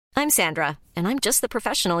I'm Sandra, and I'm just the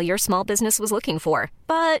professional your small business was looking for.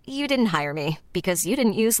 But you didn't hire me because you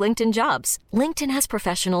didn't use LinkedIn Jobs. LinkedIn has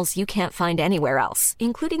professionals you can't find anywhere else,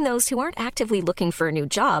 including those who aren't actively looking for a new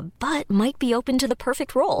job, but might be open to the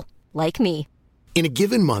perfect role, like me. In a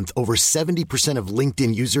given month, over 70% of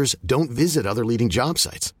LinkedIn users don't visit other leading job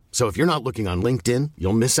sites. So if you're not looking on LinkedIn,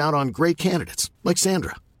 you'll miss out on great candidates like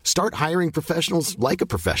Sandra. Start hiring professionals like a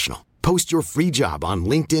professional. Post your free job on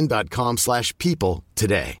linkedin.com/people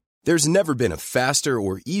today. There's never been a faster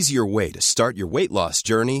or easier way to start your weight loss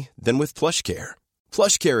journey than with PlushCare.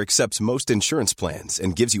 PlushCare accepts most insurance plans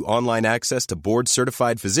and gives you online access to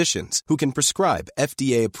board-certified physicians who can prescribe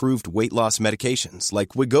FDA-approved weight loss medications like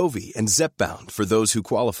Wegovy and Zepbound for those who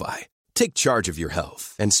qualify. Take charge of your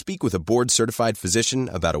health and speak with a board-certified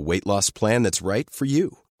physician about a weight loss plan that's right for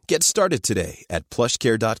you. Get started today at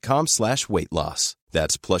plushcare.com/weight loss.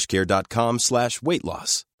 That's plushcare.com/weight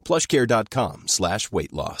loss.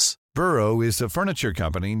 plushcare.com/weight loss. Burrow is a furniture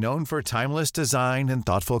company known for timeless design and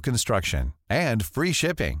thoughtful construction and free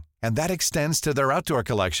shipping, and that extends to their outdoor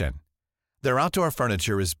collection. Their outdoor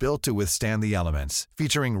furniture is built to withstand the elements,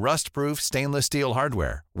 featuring rust-proof stainless steel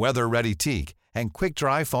hardware, weather-ready teak, and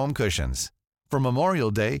quick-dry foam cushions. For Memorial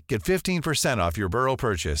Day, get 15% off your Burrow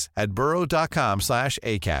purchase at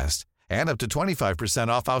burrow.com/acast and up to 25%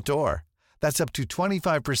 off outdoor. That's up to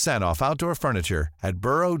 25% off outdoor furniture at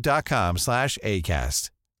burrow.com/acast.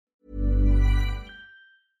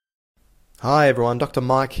 Hi everyone, Dr.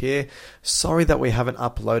 Mike here. Sorry that we haven't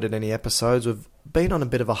uploaded any episodes. We've been on a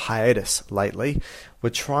bit of a hiatus lately. We're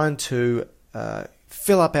trying to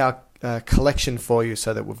fill up our collection for you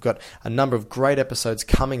so that we've got a number of great episodes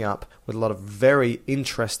coming up with a lot of very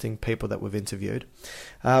interesting people that we've interviewed.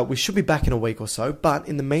 We should be back in a week or so, but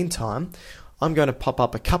in the meantime, I'm going to pop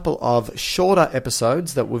up a couple of shorter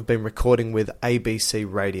episodes that we've been recording with ABC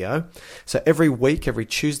Radio. So every week, every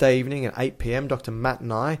Tuesday evening at 8 p.m, Dr. Matt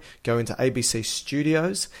and I go into ABC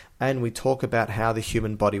Studios and we talk about how the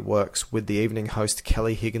human body works with the evening host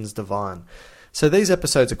Kelly Higgins Devine. So these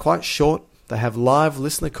episodes are quite short. They have live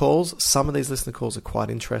listener calls. Some of these listener calls are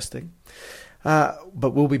quite interesting.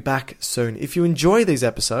 But we'll be back soon. If you enjoy these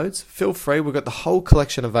episodes, feel free. We've got the whole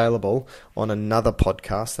collection available on another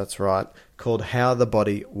podcast, that's right, called How the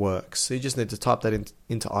Body Works. So you just need to type that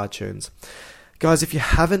into iTunes. Guys, if you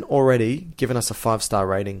haven't already given us a 5-star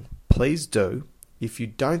rating, please do. If you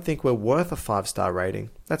don't think we're worth a 5-star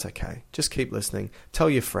rating, that's okay. Just keep listening.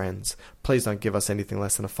 Tell your friends. Please don't give us anything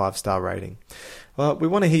less than a 5-star rating. Well, we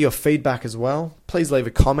want to hear your feedback as well. Please leave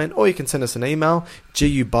a comment or you can send us an email,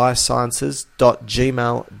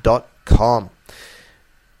 gubiosciences@gmail.com.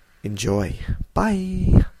 Enjoy.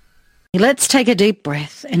 Bye. Let's take a deep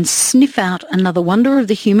breath and sniff out another wonder of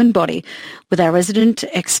the human body with our resident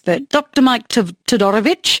expert, Dr. Mike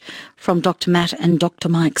Todorovic from Dr. Matt and Dr.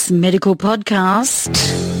 Mike's Medical Podcast.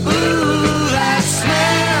 Ooh, that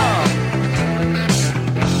smell.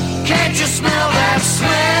 Can't you smell that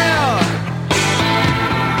smell?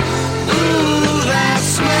 Ooh, that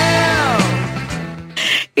smell.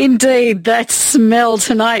 Indeed, that smell.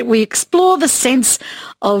 Tonight we explore the sense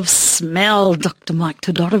of smell. Dr. Mike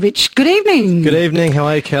Todorovic, good evening. Good evening. How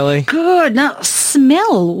are you, Kelly? Good. Now,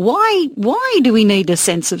 smell. Why do we need a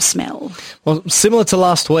sense of smell? Well, similar to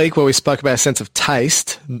last week where we spoke about a sense of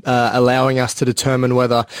taste, allowing us to determine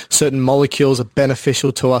whether certain molecules are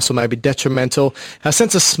beneficial to us or maybe detrimental, our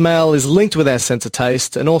sense of smell is linked with our sense of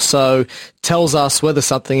taste and also tells us whether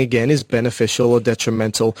something, again, is beneficial or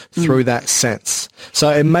detrimental through that sense.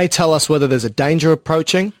 So it may tell us whether there's a danger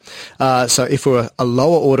approaching. So if we're a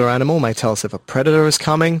lower order animal, it may tell us if a predator is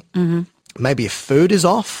coming, maybe if food is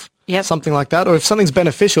off, something like that. Or if something's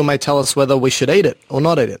beneficial, it may tell us whether we should eat it or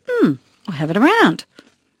not eat it. Or have it around,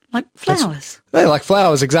 like flowers. Yeah, like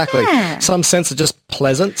flowers, exactly. Yeah. Some scents are just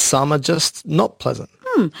pleasant, some are just not pleasant.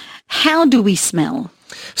 How do we smell?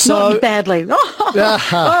 So, not badly.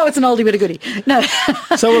 Oh, it's an oldie but a goodie. No.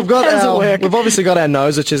 So we've got How does it work? we've obviously got our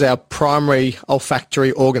nose, which is our primary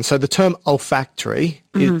olfactory organ. So the term olfactory,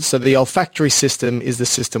 so the olfactory system is the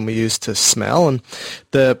system we use to smell, and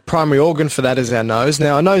the primary organ for that is our nose.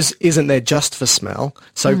 Now, our nose isn't there just for smell.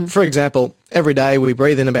 So, for example, every day we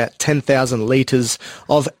breathe in about 10,000 litres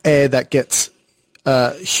of air that gets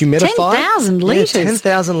humidified. 10,000 litres? Yeah,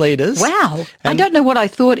 10,000 litres. Wow. I don't know what I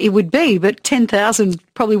thought it would be, but 10,000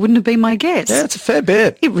 probably wouldn't have been my guess. Yeah, it's a fair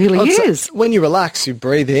bit. It really is. When you relax, you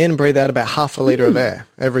breathe in, breathe out about half a litre of air,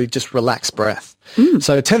 every just relaxed breath.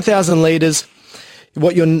 So 10,000 litres.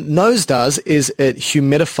 What your nose does is it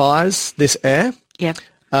humidifies this air. Yep.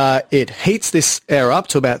 It heats this air up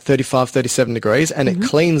to about 35, 37 degrees, and it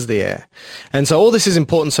cleans the air. And so all this is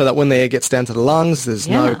important so that when the air gets down to the lungs, there's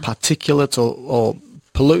no particulates or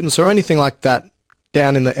pollutants or anything like that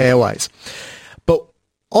down in the airways. But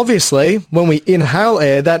obviously, when we inhale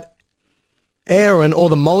air, that air and all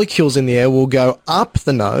the molecules in the air will go up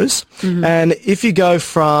the nose. And if you go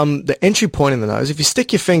from the entry point in the nose, if you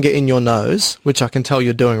stick your finger in your nose, which I can tell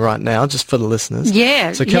you're doing right now, just for the listeners.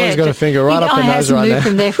 Yeah. So Kelly's got a finger right up her nose right I now. moved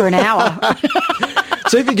from there for an hour.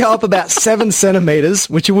 So if you go up about 7 centimetres,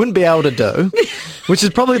 which you wouldn't be able to do, which is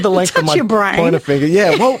probably the length of my your brain. pointer finger.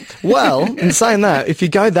 Yeah, well, in saying that, if you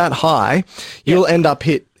go that high, you'll end up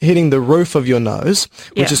hitting the roof of your nose,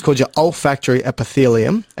 which is called your olfactory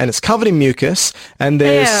epithelium, and it's covered in mucus, and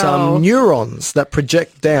there's some neurons that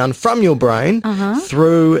project down from your brain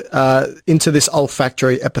through into this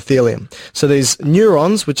olfactory epithelium. So these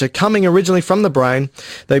neurons, which are coming originally from the brain,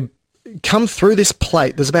 they come through this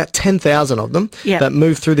plate. There's about 10,000 of them that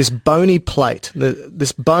move through this bony plate.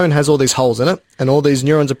 This bone has all these holes in it, and all these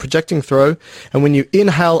neurons are projecting through. And when you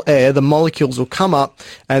inhale air, the molecules will come up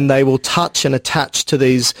and they will touch and attach to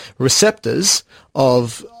these receptors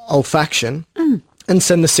of olfaction and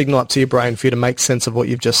send the signal up to your brain for you to make sense of what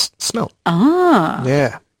you've just smelled. Ah.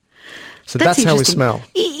 Yeah. So that's how we interesting. smell.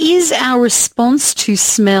 Is our response to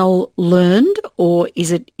smell learned or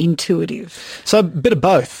is it intuitive? So a bit of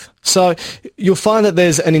both. So you'll find that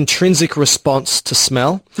there's an intrinsic response to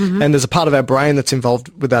smell, and there's a part of our brain that's involved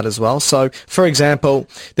with that as well. So, for example,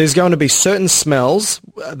 there's going to be certain smells,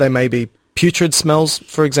 they may be putrid smells,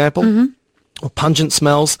 for example, or pungent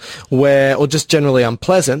smells, or just generally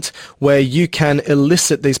unpleasant, where you can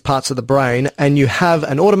elicit these parts of the brain and you have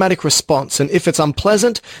an automatic response. And if it's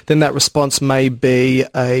unpleasant, then that response may be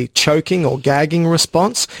a choking or gagging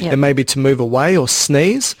response. It may be to move away or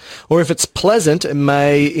sneeze. Or if it's pleasant, it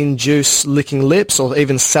may induce licking lips or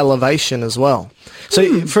even salivation as well.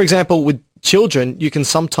 So, for example, with children, you can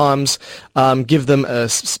sometimes give them a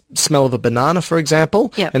smell of a banana, for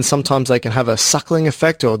example, and sometimes they can have a suckling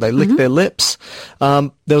effect or they lick their lips. There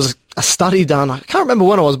was a study done, I can't remember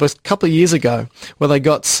when it was, but a couple of years ago, where they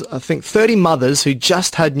got, I think, 30 mothers who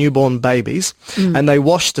just had newborn babies, and they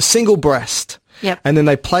washed a single breast. And then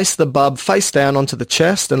they placed the bub face down onto the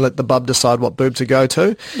chest and let the bub decide what boob to go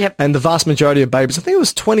to. And the vast majority of babies, I think it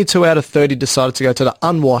was 22 out of 30, decided to go to the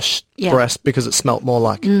unwashed breast because it smelt more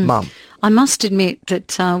like mum. I must admit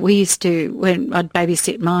that we used to, when I'd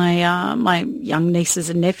babysit my young nieces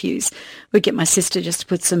and nephews, we'd get my sister just to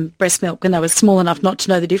put some breast milk when they were small enough not to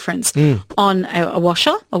know the difference on a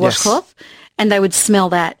washcloth, and they would smell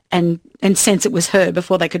that and sense it was her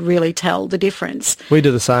before they could really tell the difference. We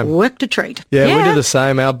do the same. Worked a treat. Yeah, we do the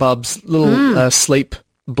same. Our bub's little sleep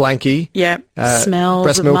blankie. Smells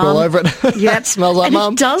breast of milk mum. all over it. Smells like and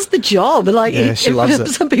mum. it does the job. Like, she loves it.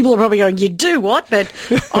 Some people are probably going, "You do what?" But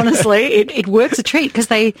honestly, it works a treat because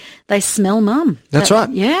they smell mum. That's right.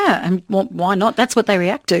 Yeah, and why not? That's what they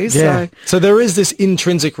react to. Yeah. So there is this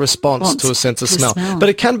intrinsic response to a sense of smell. But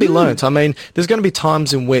it can be learnt. I mean, there's going to be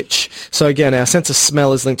times in which, so again, our sense of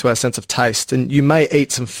smell is linked to our sense of taste, and you may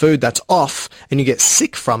eat some food that's off and you get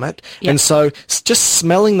sick from it. And so just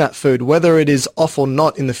smelling that food, whether it is off or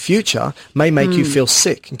not in the future, may make you feel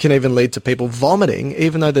sick and can even lead to people vomiting,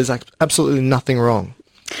 even though there's absolutely nothing wrong.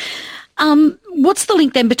 What's the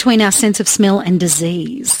link then between our sense of smell and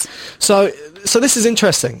disease? So this is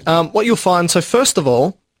interesting. What you'll find, so first of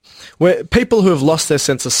all, where people who have lost their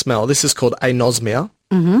sense of smell, this is called anosmia,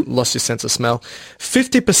 lost your sense of smell.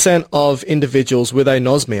 50% of individuals with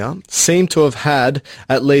anosmia seem to have had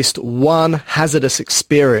at least one hazardous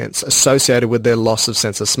experience associated with their loss of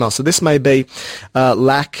sense of smell. So this may be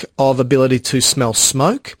lack of ability to smell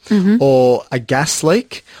smoke or a gas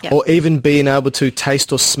leak or even being able to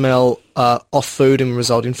taste or smell off food and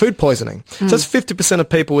result in food poisoning. So that's 50% of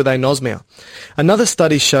people with anosmia. Another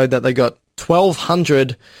study showed that they got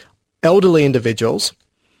 1,200 elderly individuals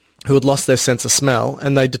who had lost their sense of smell,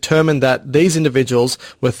 and they determined that these individuals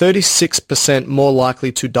were 36% more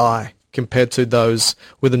likely to die compared to those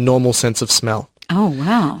with a normal sense of smell. Oh,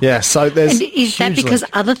 wow. Yeah, so there's And is that because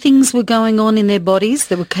other things were going on in their bodies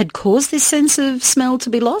that had caused this sense of smell to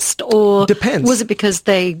be lost? Or Depends. Was it because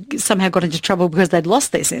they somehow got into trouble because they'd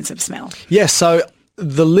lost their sense of smell? Yeah, so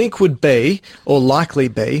the link would be, or likely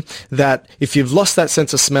be, that if you've lost that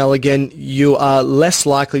sense of smell again, you are less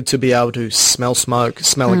likely to be able to smell smoke,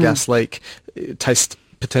 smell a gas leak, taste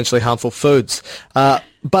potentially harmful foods.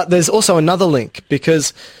 But there's also another link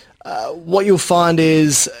because what you'll find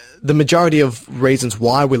is the majority of reasons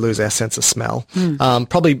why we lose our sense of smell,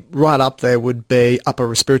 probably right up there would be upper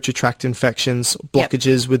respiratory tract infections,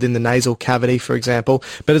 blockages within the nasal cavity, for example,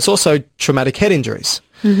 but it's also traumatic head injuries.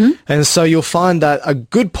 And so you'll find that a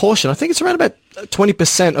good portion, I think it's around about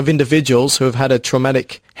 20% of individuals who have had a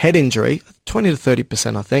traumatic head injury, 20 to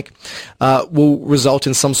 30%, I think, will result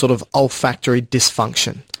in some sort of olfactory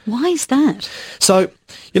dysfunction. Why is that? So,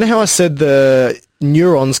 you know how I said the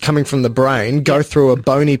neurons coming from the brain go through a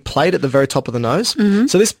bony plate at the very top of the nose?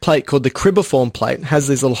 So this plate, called the cribriform plate, has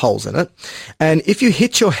these little holes in it. And if you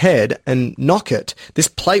hit your head and knock it, this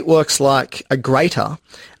plate works like a grater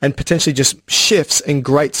and potentially just shifts and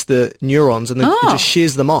grates the neurons, and then it just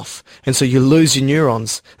shears them off. And so you lose your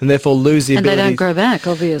neurons and therefore lose the ability. And they don't grow back,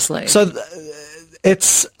 obviously. So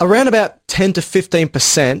it's around about 10 to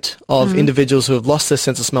 15% of individuals who have lost their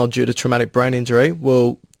sense of smell due to traumatic brain injury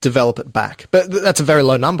will develop it back. But that's a very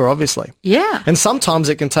low number, obviously. Yeah. And sometimes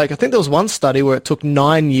it can take, I think there was one study where it took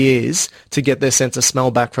 9 years to get their sense of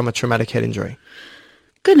smell back from a traumatic head injury.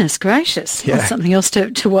 Goodness gracious. Yeah. That's something else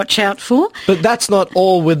to watch out for. But that's not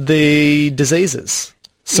all with the diseases.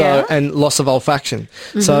 So, and loss of olfaction.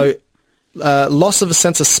 So loss of a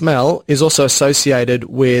sense of smell is also associated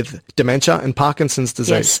with dementia and Parkinson's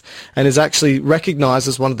disease, and is actually recognised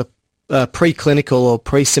as one of the preclinical or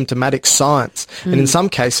pre-symptomatic signs, and in some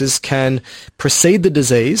cases can precede the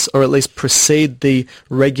disease, or at least precede the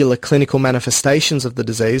regular clinical manifestations of the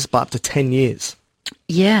disease by up to 10 years.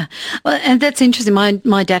 Yeah. Well, and that's interesting.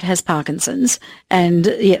 My dad has Parkinson's,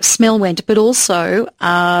 and smell went, but also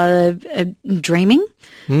dreaming.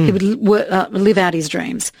 He would live out his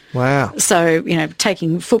dreams. Wow. So,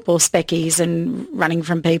 taking football speckies and running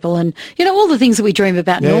from people and, all the things that we dream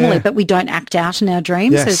about normally, but we don't act out in our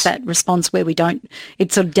dreams. Yes. There's that response where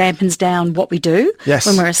it sort of dampens down what we do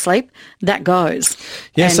when we're asleep. That goes.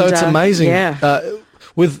 Yeah, and, so it's amazing. Yeah.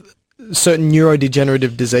 With certain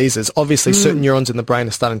neurodegenerative diseases, obviously certain neurons in the brain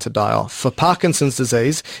are starting to die off. For Parkinson's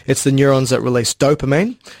disease, it's the neurons that release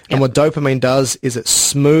dopamine. And what dopamine does is it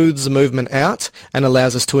smooths the movement out and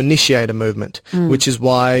allows us to initiate a movement, which is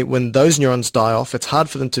why when those neurons die off, it's hard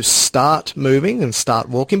for them to start moving and start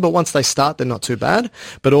walking. But once they start, they're not too bad.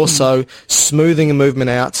 But also smoothing a movement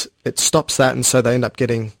out, it stops that, and so they end up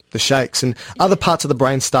getting the shakes. And other parts of the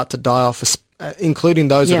brain start to die off, including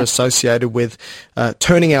those that are associated with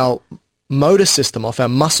turning our motor system off, our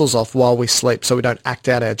muscles off while we sleep, so we don't act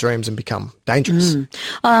out our dreams and become dangerous.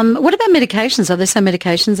 What about medications? Are there some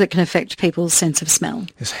medications that can affect people's sense of smell?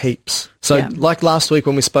 There's heaps. So like last week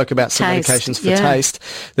when we spoke about some medications for taste,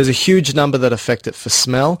 there's a huge number that affect it for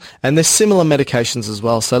smell, and there's similar medications as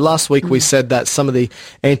well. So last week we said that some of the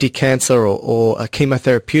anti-cancer or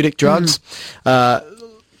chemotherapeutic drugs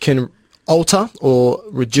can alter or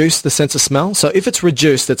reduce the sense of smell. So if it's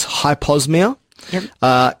reduced, it's hyposmia.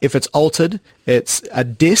 If it's altered, it's a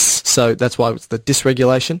dys, so that's why it's the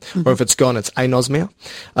dysregulation, or if it's gone, it's anosmia.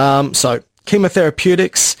 So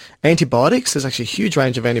chemotherapeutics, antibiotics, there's actually a huge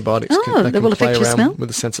range of antibiotics that can play around with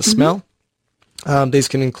the sense of smell. These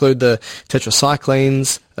can include the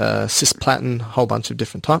tetracyclines, cisplatin, a whole bunch of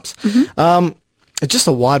different types. It's just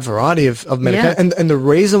a wide variety of medication, and the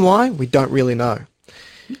reason why, we don't really know.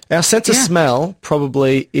 Our sense of smell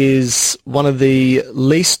probably is one of the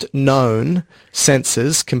least known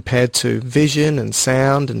senses compared to vision and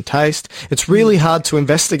sound and taste. It's really hard to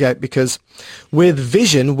investigate because with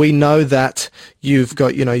vision, we know that you've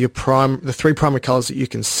got, the three primary colours that you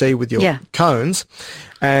can see with your cones,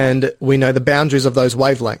 and we know the boundaries of those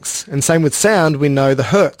wavelengths. And same with sound, we know the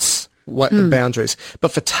hertz boundaries.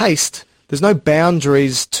 But for taste, there's no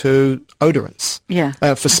boundaries to odorants.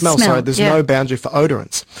 For smell, there's no boundary for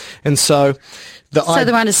odorants. And so there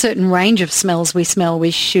aren't a certain range of smells we smell.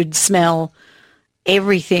 We should smell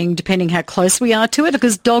everything depending how close we are to it,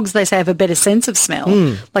 because dogs, they say, have a better sense of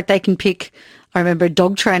smell. Like they can pick. I remember a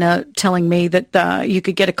dog trainer telling me that you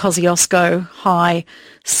could get a Kosciuszko high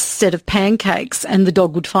set of pancakes and the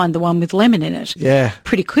dog would find the one with lemon in it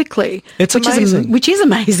pretty quickly. It's amazing. Which is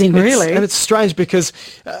amazing, really. And it's strange because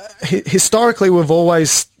historically we've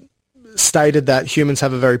always stated that humans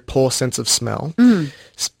have a very poor sense of smell.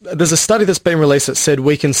 There's a study that's been released that said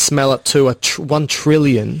we can smell up to 1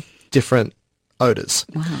 trillion different odours.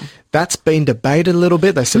 Wow. That's been debated a little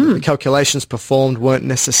bit. They said that the calculations performed weren't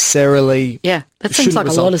necessarily... Yeah, that seems like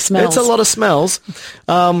a lot of smells. It's a lot of smells.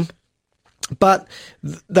 But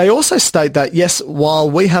they also state that, yes, while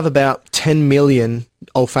we have about 10 million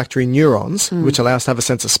olfactory neurons, which allow us to have a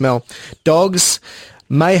sense of smell, dogs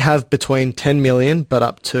may have between 10 million but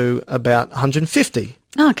up to about 150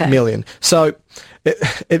 Okay. million. So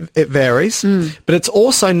it varies, but it's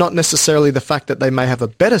also not necessarily the fact that they may have a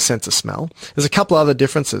better sense of smell. There's a couple other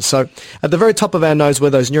differences. So at the very top of our nose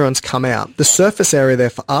where those neurons come out, the surface area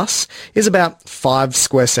there for us is about 5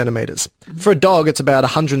 square centimetres. For a dog, it's about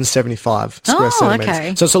 175 square centimetres.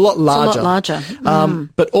 Okay. So it's a lot larger. It's a lot larger.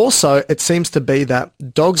 But also, it seems to be that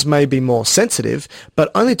dogs may be more sensitive,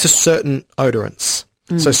 but only to certain odorants,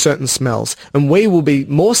 so certain smells. And we will be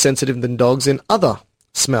more sensitive than dogs in other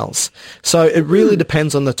smells. So it really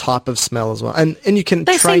depends on the type of smell as well. And you can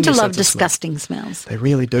They train seem to your love sense of smell. disgusting smells. They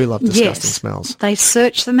really do love disgusting Yes. smells. They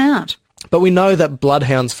search them out. But we know that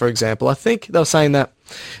bloodhounds, for example, I think they were saying that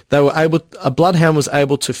a bloodhound was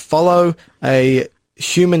able to follow a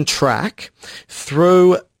human track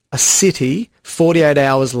through a city 48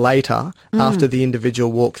 hours later after the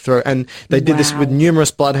individual walked through. And they did this with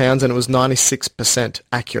numerous bloodhounds, and it was 96%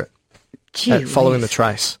 accurate at following the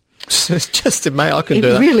trace. It's just, mate, I couldn't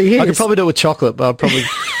do that. It really is. I could probably do it with chocolate, but I'd probably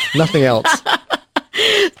nothing else.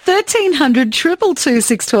 1300 222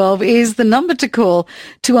 612 is the number to call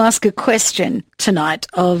to ask a question tonight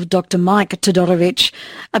of Dr. Mike Todorovic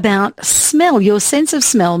about smell, your sense of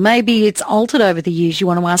smell. Maybe it's altered over the years. You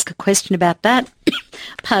want to ask a question about that.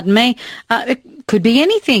 Pardon me. It could be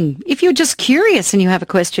anything. If you're just curious and you have a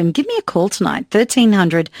question, give me a call tonight,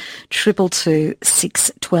 1300 222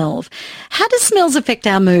 612. How do smells affect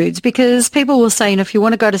our moods? Because people will say, if you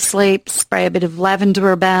want to go to sleep, spray a bit of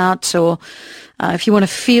lavender about, or if you want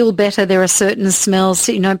to feel better, there are certain smells.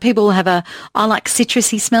 People have I like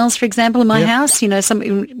citrusy smells, for example, in my house.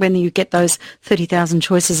 When you get those 30,000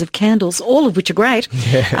 choices of candles, all of which are great.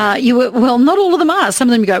 Yeah. Not all of them are. Some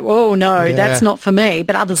of them you go, oh, no, that's not for me,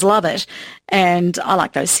 but others love it. And I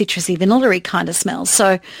like those citrusy, vanilla-y kind of smells.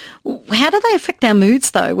 So how do they affect our moods,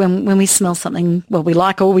 though, when we smell something, we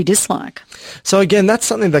like or we dislike? So, again, that's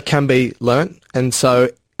something that can be learnt. And so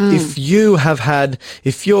if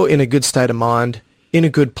you're in a good state of mind, in a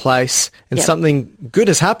good place, and something good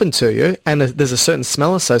has happened to you, and there's a certain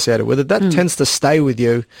smell associated with it, that tends to stay with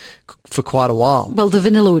you for quite a while. Well, the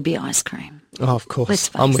vanilla would be ice cream. Oh, of course.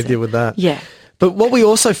 I'm with you with that. Yeah. But what we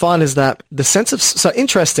also find is that the sense of... So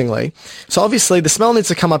interestingly, obviously the smell needs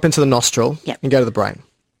to come up into the nostril and go to the brain.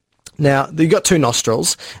 Now, you've got 2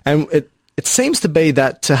 nostrils, and it seems to be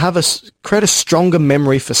that to create a stronger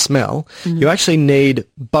memory for smell, you actually need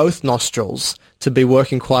both nostrils to be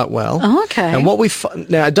working quite well. Oh, okay. And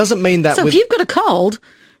now, it doesn't mean that... So if you've got a cold,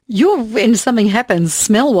 when something happens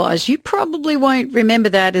smell-wise, you probably won't remember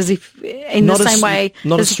that as if in the same way.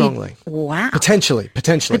 Not as strongly. Wow. Potentially.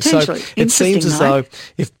 So it seems as though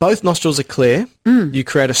if both nostrils are clear, you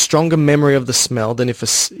create a stronger memory of the smell than if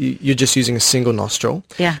you're just using a single nostril.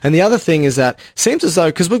 Yeah. And the other thing is that it seems as though,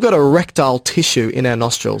 because we've got a erectile tissue in our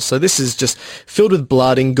nostrils, so this is just filled with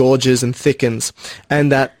blood, engorges and thickens,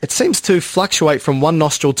 and that it seems to fluctuate from one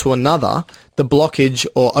nostril to another, the blockage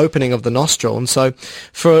or opening of the nostril. And so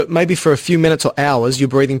for a few minutes or hours, you're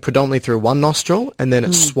breathing predominantly through one nostril, and then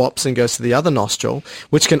it swaps and goes to the other nostril,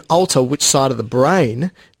 which can alter which side of the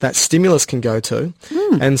brain that stimulus can go to.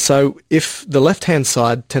 And so if the left-hand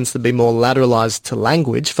side tends to be more lateralized to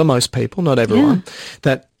language for most people, not everyone,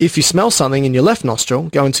 that if you smell something in your left nostril,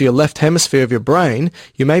 go into your left hemisphere of your brain,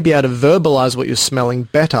 you may be able to verbalize what you're smelling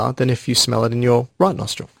better than if you smell it in your right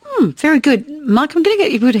nostril. Very good. Mike, I'm going to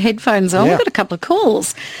get you good headphones on. We've got a couple of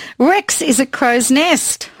calls. Rex is at Crow's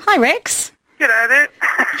Nest. Hi, Rex. G'day there.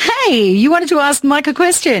 Hey, you wanted to ask Mike a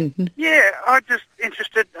question? Yeah, I'm just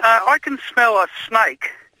interested. I can smell a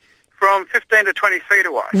snake from 15 to 20 feet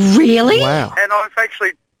away. Really? Wow. And I've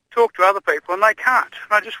actually talked to other people and they can't.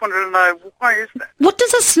 And I just wanted to know, why is that? What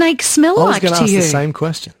does a snake smell I was like going to to ask you? the same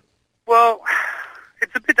question. Well,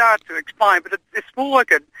 it's a bit hard to explain, but it's more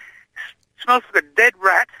like smells like a dead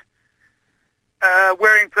rat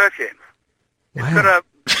wearing perfume. Wow. It's got a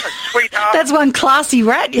sweet aroma. That's one classy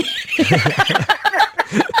rat.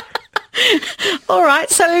 All right,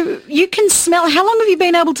 so you can smell. How long have you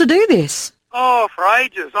been able to do this? Oh, for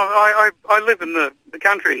ages. I live in the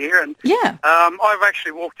country here, and Yeah. I've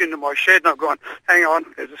actually walked into my shed and I've gone, hang on,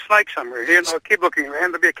 there's a snake somewhere here, and I keep looking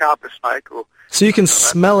around. There'll be a carpet snake. So you can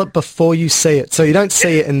smell it before you see it. So you don't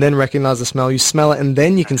see it and then recognize the smell. You smell it and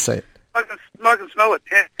then you can see it. I can smell it,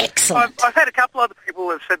 yeah. Excellent. I've had a couple other people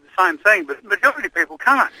who have said the same thing, but the majority of people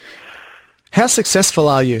can't. How successful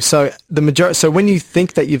are you? So So when you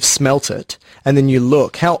think that you've smelt it and then you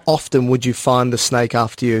look, how often would you find the snake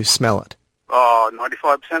after you smell it? Oh,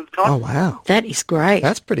 95% of the time. Oh, wow. That is great.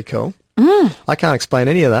 That's pretty cool. I can't explain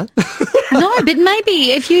any of that. No, but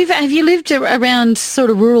maybe have you lived around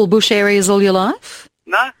sort of rural bush areas all your life?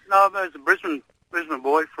 No, I was a Brisbane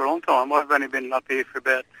boy for a long time. I've only been up here for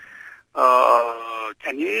about 10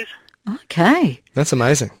 10 years. Okay. That's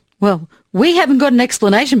amazing. Well, we haven't got an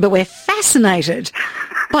explanation, but we're fascinated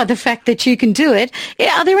by the fact that you can do it.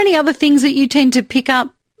 Are there any other things that you tend to pick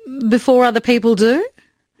up before other people do?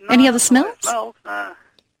 Any other smells? No.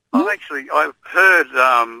 I've heard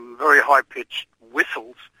very high-pitched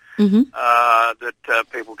whistles that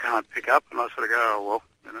people can't pick up, and I sort of go, oh, well,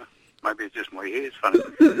 you know, maybe it's just my ears. Funny.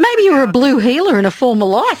 Maybe you're a blue healer in a former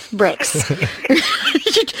life, Rex.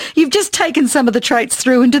 You've just taken some of the traits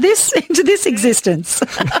through into this existence.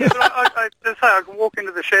 I can walk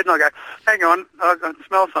into the shed and I go, hang on, I can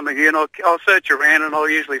smell something here, and I'll search around and I'll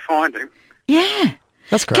usually find him. Yeah.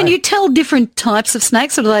 That's great. Can you tell different types of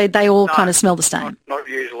snakes, or do they all kind of smell the same? Not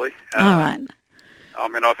usually. All right. I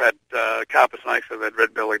mean, I've had carpet snakes, I've had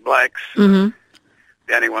red-bellied blacks. Mm-hmm.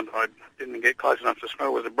 The only one I didn't get close enough to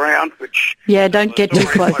smell was a brown, which... Yeah, don't get too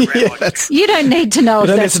close. Yeah, you don't need to know if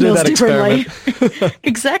that smells differently.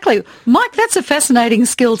 Exactly. Mike, that's a fascinating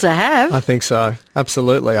skill to have. I think so.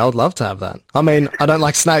 Absolutely. I would love to have that. I mean, I don't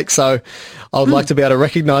like snakes, so I would like to be able to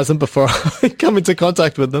recognise them before I come into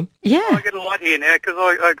contact with them. Yeah. I get a lot here now because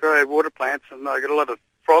I grow water plants and I get a lot of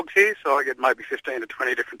frogs here, so I get maybe 15 to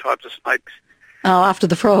 20 different types of snakes. Oh, after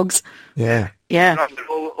the frogs. Yeah. Yeah. And I've got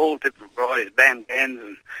all different varieties, bands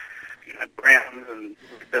and browns and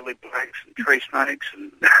belly blacks and tree snakes.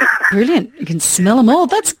 And Brilliant. You can smell them all.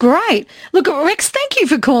 That's great. Look, Rex, thank you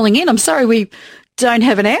for calling in. I'm sorry we don't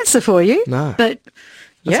have an answer for you. No. But,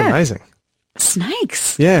 That's amazing.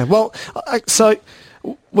 Snakes. Yeah. Well, so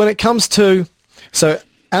when it comes to... So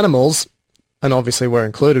animals, and obviously we're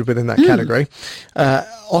included within that category,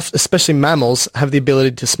 especially mammals, have the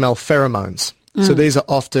ability to smell pheromones. So these are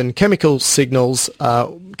often chemical signals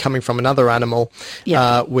coming from another animal,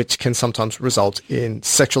 which can sometimes result in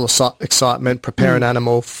sexual excitement, prepare an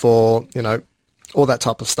animal for, all that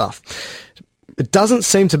type of stuff. It doesn't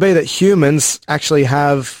seem to be that humans actually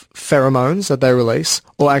have pheromones that they release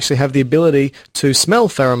or actually have the ability to smell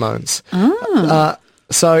pheromones.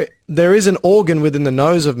 So there is an organ within the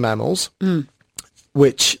nose of mammals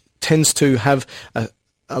which tends to have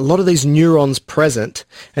a lot of these neurons present,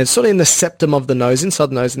 and it's sort of in the septum of the nose, inside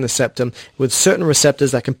the nose in the septum, with certain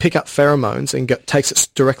receptors that can pick up pheromones and takes it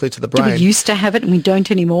directly to the brain. Do we used to have it and we don't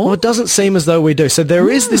anymore? Well, it doesn't seem as though we do. So there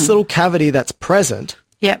is this little cavity that's present,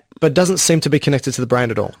 but doesn't seem to be connected to the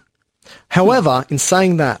brain at all. However, in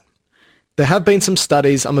saying that, there have been some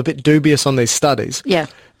studies. I'm a bit dubious on these studies. Yeah.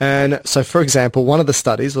 And so, for example, one of the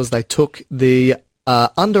studies was they took the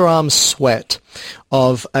underarm sweat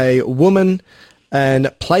of a woman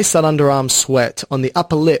and placed that underarm sweat on the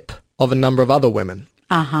upper lip of a number of other women.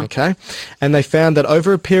 Okay? And they found that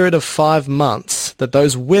over a period of 5 months, that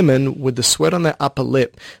those women with the sweat on their upper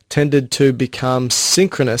lip tended to become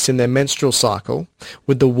synchronous in their menstrual cycle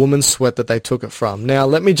with the woman's sweat that they took it from. Now,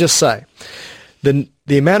 let me just say, the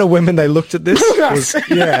amount of women they looked at this was,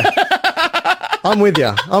 I'm with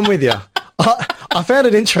you. I found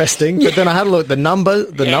it interesting, but then I had a look. The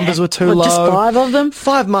numbers were too low. Just 5 of them?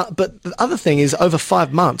 5 months. But the other thing is, over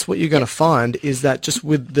 5 months, what you're going to find is that just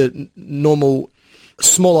with the normal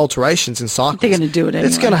small alterations in cycles, they're going to do it anyway.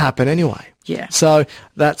 It's going to happen anyway. Yeah. So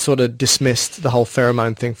that sort of dismissed the whole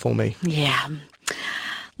pheromone thing for me. Yeah.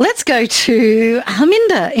 Let's go to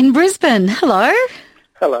Harminder in Brisbane. Hello.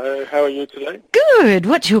 Hello. How are you today? Good.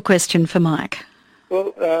 What's your question for Mike?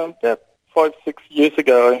 Well, about 5-6 years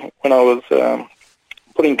ago, when I was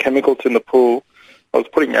putting chemicals in the pool, I was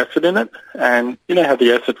putting acid in it, and you know how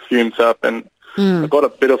the acid fumes up, and I got a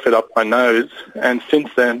bit of it up my nose, and since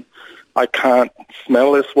then I can't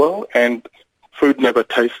smell as well, and food never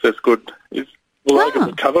tastes as good. Will I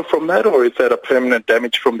recover from that, or is that a permanent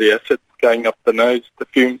damage from the acid going up the nose, the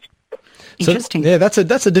fumes? Interesting. So,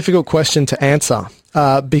 that's a difficult question to answer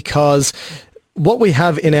because what we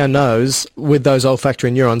have in our nose with those olfactory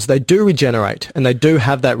neurons, they do regenerate, and they do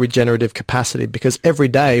have that regenerative capacity because every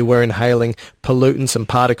day we're inhaling pollutants and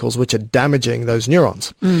particles which are damaging those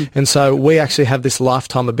neurons. And so we actually have this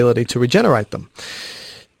lifetime ability to regenerate them.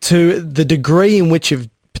 To the degree in which you've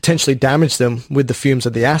potentially damaged them with the fumes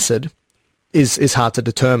of the acid is hard to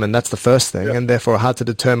determine. That's the first thing, and therefore hard to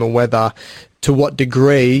determine whether to what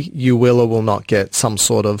degree you will or will not get some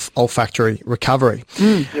sort of olfactory recovery.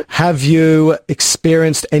 Have you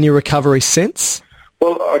experienced any recovery since?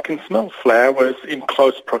 Well, I can smell flowers in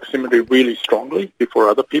close proximity really strongly before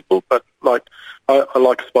other people, but I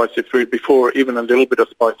like spicy food. Before, even a little bit of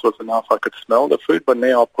spice was enough. I could smell the food, but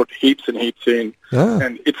now I put heaps and heaps in.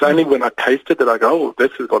 And it's only when I taste it that I go, oh,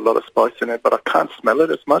 this has got a lot of spice in it, but I can't smell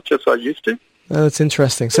it as much as I used to. That's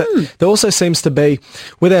interesting. So there also seems to be,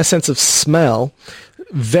 with our sense of smell,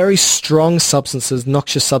 very strong substances,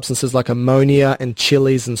 noxious substances like ammonia and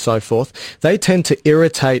chilies and so forth, they tend to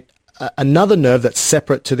irritate another nerve that's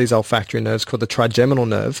separate to these olfactory nerves called the trigeminal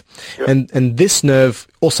nerve. Yep. And this nerve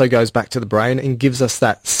also goes back to the brain and gives us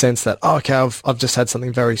that sense that, oh, okay, I've just had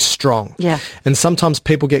something very strong. Yeah. And sometimes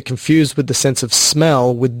people get confused with the sense of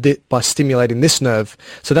smell by stimulating this nerve.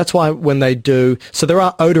 So that's why when they do, so there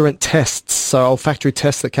are odorant tests, so olfactory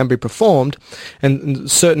tests that can be performed, and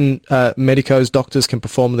certain medicos, doctors can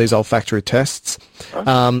perform these olfactory tests.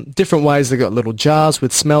 Different ways. They've got little jars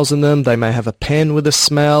with smells in them. They may have a pen with a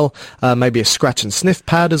smell, maybe a scratch and sniff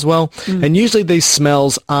pad as well. And usually these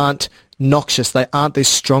smells aren't noxious. They aren't these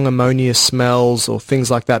strong ammonia smells or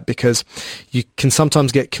things like that, because you can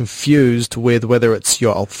sometimes get confused with whether it's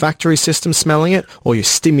your olfactory system smelling it or you're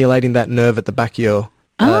stimulating that nerve at the back of your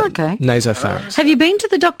nasopharynx. Have you been to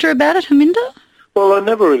the doctor about it, Harminder? Well, I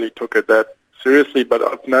never really took it that seriously, but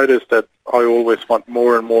I've noticed that I always want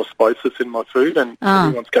more and more spices in my food, and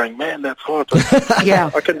everyone's going, man, that's hot.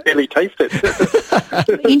 Yeah. I can barely taste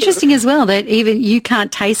it. Interesting as well that even you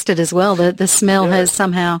can't taste it as well. The smell has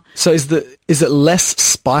somehow... So is it less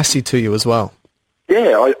spicy to you as well?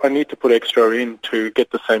 Yeah, I need to put extra in to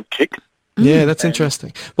get the same kick. Yeah, that's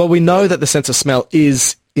interesting. Well, we know that the sense of smell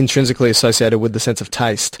is intrinsically associated with the sense of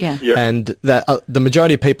taste. Yeah. And that the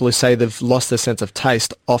majority of people who say they've lost their sense of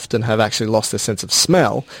taste often have actually lost their sense of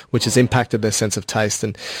smell, which has impacted their sense of taste.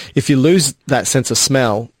 And if you lose that sense of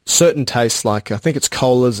smell, certain tastes like I think it's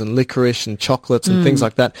colas and licorice and chocolates and things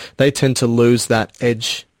like that, they tend to lose that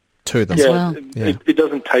edge to them. It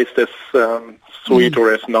doesn't taste as sweet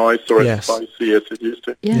or as nice or as spicy as it used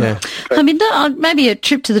to. Yeah. Okay. Harminder, maybe a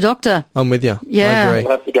trip to the doctor. I'm with you. Yeah. I agree.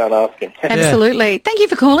 I'll have to go and ask him. Absolutely. Thank you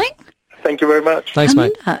for calling. Thank you very much. Thanks,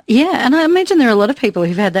 mate. Yeah, and I imagine there are a lot of people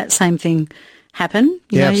who've had that same thing happen.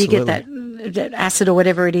 You know, absolutely. you get that acid or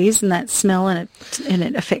whatever it is and that smell and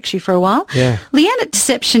it affects you for a while. Yeah. Leanne at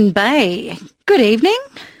Deception Bay, good evening.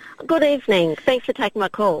 Good evening. Thanks for taking my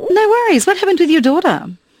call. No worries. What happened with your daughter?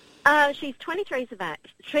 She's 23 years of age.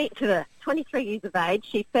 23 years of age.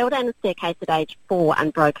 She fell down the staircase at age 4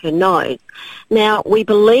 and broke her nose. Now, we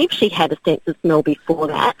believe she had a sense of smell before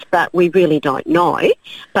that, but we really don't know.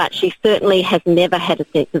 But she certainly has never had a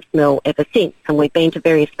sense of smell ever since. And we've been to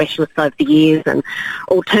various specialists over the years and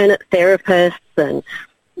alternate therapists and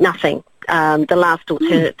nothing. The last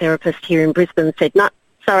alternate therapist here in Brisbane said, no,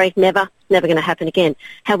 sorry, never going to happen again.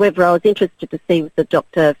 However, I was interested to see if the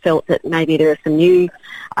doctor felt that maybe there are some new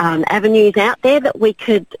avenues out there that we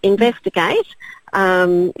could investigate.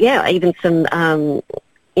 Even some,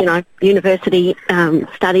 university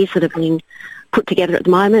studies that have been put together at the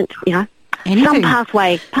moment, Anything.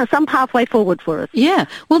 Some pathway forward for us. Yeah.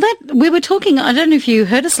 Well, we were talking, I don't know if you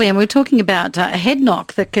heard us, Liam, we were talking about a head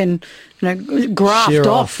knock that can, graft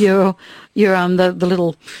off your the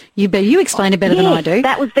little, you explain it better than I do.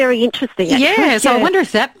 That was very interesting, actually. Yeah, so I wonder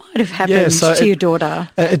if that might have happened to your daughter.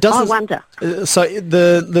 It doesn't, I wonder. So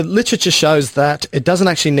the literature shows that it doesn't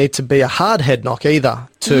actually need to be a hard head knock either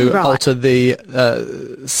to alter the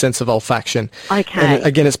sense of olfaction. Okay. And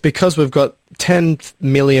again, it's because we've got 10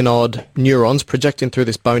 million odd neurons projecting through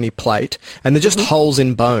this bony plate, and they're just holes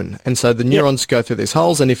in bone. And so the neurons go through these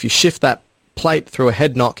holes, and if you shift that plate through a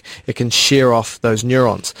head knock, it can shear off those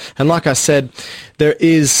neurons. And like I said, there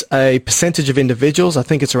is a percentage of individuals, I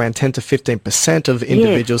think it's around 10 to 15% of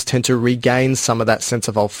individuals tend to regain some of that sense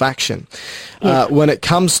of olfaction. When it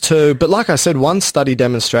comes to, but like I said, one study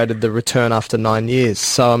demonstrated the return after 9 years.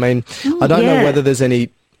 So, I mean, I don't know whether there's any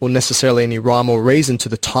or necessarily any rhyme or reason to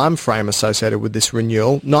the time frame associated with this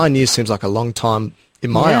renewal. 9 years seems like a long time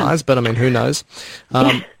in my eyes, but I mean, who knows?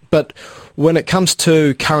 But when it comes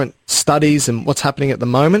to current studies and what's happening at the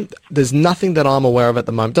moment, there's nothing that I'm aware of at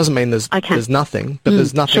the moment. Doesn't mean there's nothing, but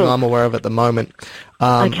there's nothing I'm aware of at the moment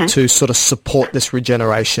to sort of support this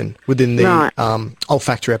regeneration within the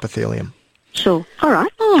olfactory epithelium. Sure. All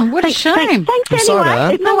right. Oh, what a shame. Thanks anyway.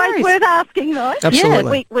 Sorry, it's always worth asking, though.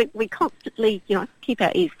 Absolutely. Yeah, we constantly, keep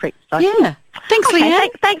our ears pricked. So. Yeah. Thanks, Leanne.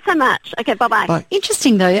 Thanks so much. Okay, bye-bye. Bye.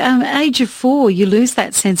 Interesting, though. Age of 4, you lose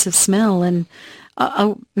that sense of smell, and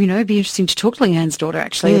it'd be interesting to talk to Leanne's daughter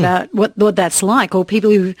actually about what that's like, or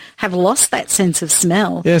people who have lost that sense of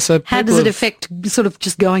smell. Yeah, so how does it affect sort of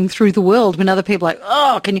just going through the world when other people are like,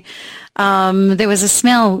 oh, can you? There was a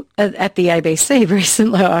smell at the ABC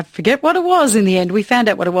recently. I forget what it was in the end. We found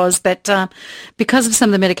out what it was, but because of some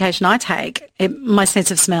of the medication I take, my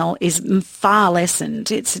sense of smell is far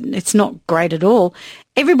lessened. It's not great at all.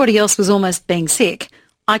 Everybody else was almost being sick.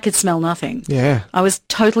 I could smell nothing. Yeah. I was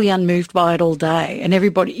totally unmoved by it all day, and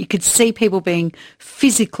you could see people being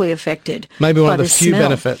physically affected. Maybe one of the this few smell.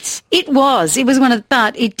 benefits. It was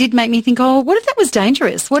but it did make me think, what if that was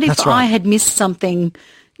dangerous? What if That's right. I had missed something,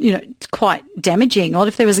 quite damaging? What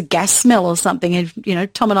if there was a gas smell or something?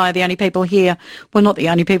 And, Tom and I are the only people here, well, not the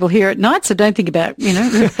only people here at night, so don't think about,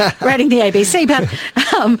 rating the ABC. But,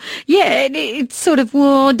 it's sort of,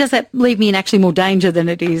 does that leave me in actually more danger than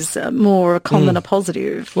it is more a con than a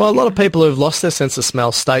positive? Well, a lot of people who've lost their sense of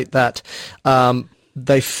smell state that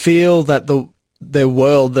they feel that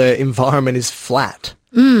their environment is flat.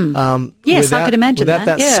 Yes, I could imagine without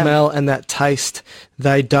that yeah. smell and that taste,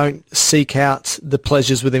 they don't seek out the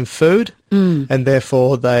pleasures within food, and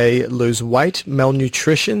therefore they lose weight,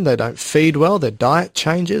 malnutrition, they don't feed well, their diet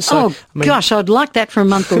changes. So, gosh, I'd like that for a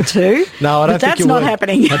month or two. No, I don't think you would. That's not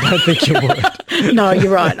happening. I don't think you would. No,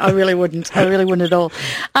 you're right. I really wouldn't. I really wouldn't at all.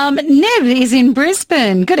 Nev is in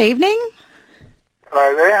Brisbane. Good evening.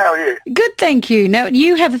 Hello there, how are you? Good, thank you. Now,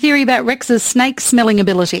 you have a theory about Rex's snake-smelling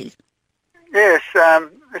ability. Yes,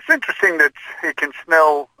 it's interesting that he can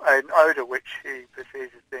smell an odour which he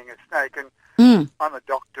perceives as being a snake. And I'm a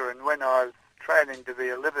doctor, and when I was training to be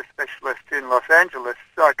a liver specialist in Los Angeles,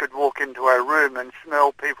 I could walk into a room and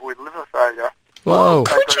smell people with liver failure. Whoa.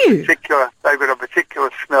 Could you? They've got a particular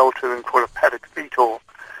smell to them called a paddock fetor.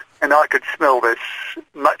 And I could smell this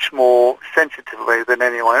much more sensitively than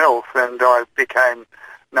anyone else, and I became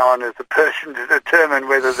known as the person to determine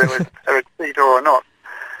whether there was paddock fetor or not.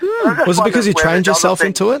 Was it because you trained yourself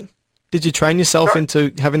into it? Did you train yourself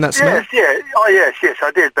into having that smell? Yes, yes,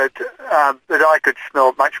 I did, but I could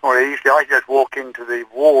smell much more easily. I could just walk into the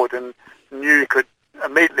ward and could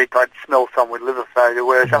immediately smell someone with liver failure,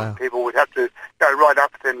 whereas other people would have to go right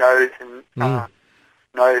up to their nose and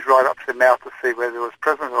nose right up to their mouth to see whether it was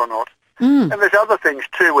present or not. And there's other things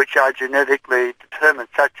too which are genetically determined,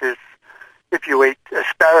 such as if you eat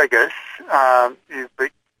asparagus, you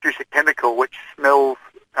produce a chemical which smells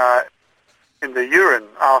in the urine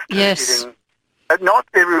after eating. But not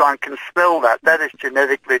everyone can smell that. That is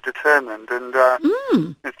genetically determined. And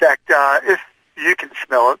in fact, if you can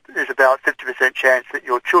smell it, there's about 50% chance that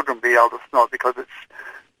your children will be able to smell it because it's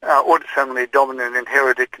autosomal dominant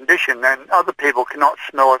inherited condition. And other people cannot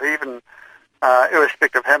smell it even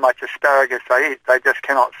irrespective of how much asparagus they eat. They just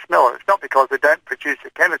cannot smell it. It's not because they don't produce a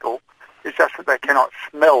chemical. It's just that they cannot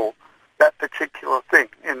smell that particular thing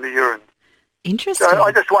in the urine. Interesting. So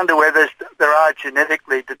I just wonder whether there are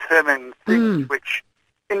genetically determined things which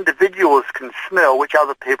individuals can smell, which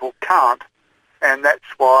other people can't, and that's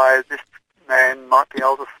why this man might be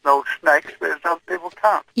able to smell snakes, whereas other people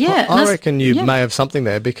can't. Yeah, I reckon you may have something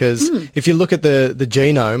there, because if you look at the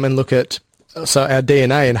genome and look at our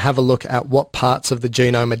DNA and have a look at what parts of the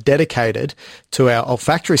genome are dedicated to our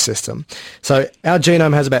olfactory system. So our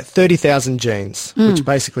genome has about 30,000 genes, which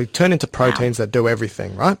basically turn into proteins that do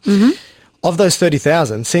everything, right? Of those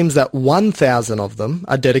 30,000, seems that 1,000 of them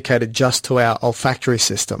are dedicated just to our olfactory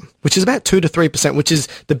system, which is about 2 to 3%, which is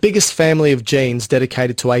the biggest family of genes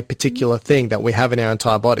dedicated to a particular thing that we have in our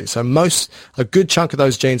entire body. So a good chunk of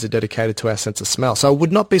those genes are dedicated to our sense of smell. So I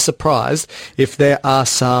would not be surprised if there are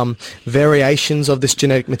some variations of this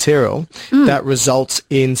genetic material that results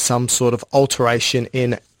in some sort of alteration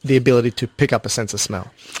in the ability to pick up a sense of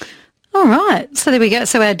smell. All right. So there we go.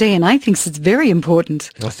 So our DNA thinks it's very important.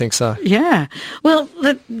 I think so. Yeah. Well,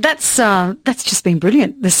 that's just been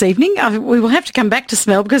brilliant this evening. We will have to come back to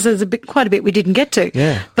smell because there's quite a bit we didn't get to.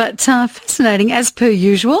 Yeah. But fascinating as per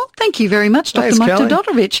usual. Thank you very much, Dr. Mike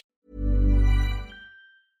Todorovic.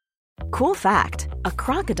 Cool fact, a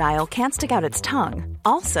crocodile can't stick out its tongue.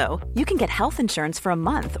 Also, you can get health insurance for a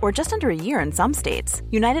month or just under a year in some states.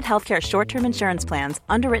 United Healthcare short-term insurance plans,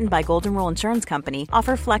 underwritten by Golden Rule Insurance Company,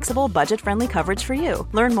 offer flexible, budget-friendly coverage for you.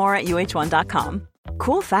 Learn more at uh1.com.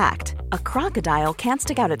 Cool fact, a crocodile can't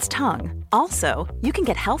stick out its tongue. Also, you can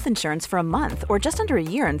get health insurance for a month or just under a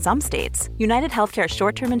year in some states. United Healthcare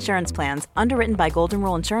short-term insurance plans, underwritten by Golden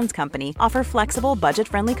Rule Insurance Company, offer flexible,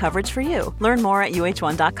 budget-friendly coverage for you. Learn more at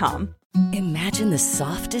uh1.com. Imagine the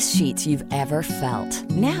softest sheets you've ever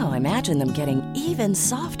felt. Now imagine them getting even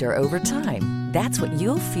softer over time. That's what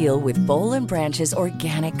you'll feel with Boll & Branch's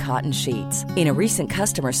organic cotton sheets. In a recent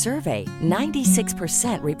customer survey,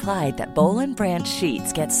 96% replied that Boll & Branch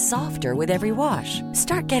sheets get softer with every wash.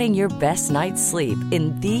 Start getting your best night's sleep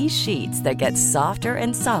in these sheets that get softer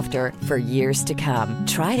and softer for years to come.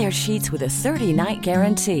 Try their sheets with a 30-night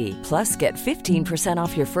guarantee. Plus, get 15%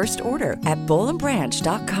 off your first order at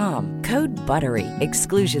bollandbranch.com. Code BUTTERY.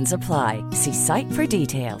 Exclusions apply. See site for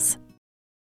details.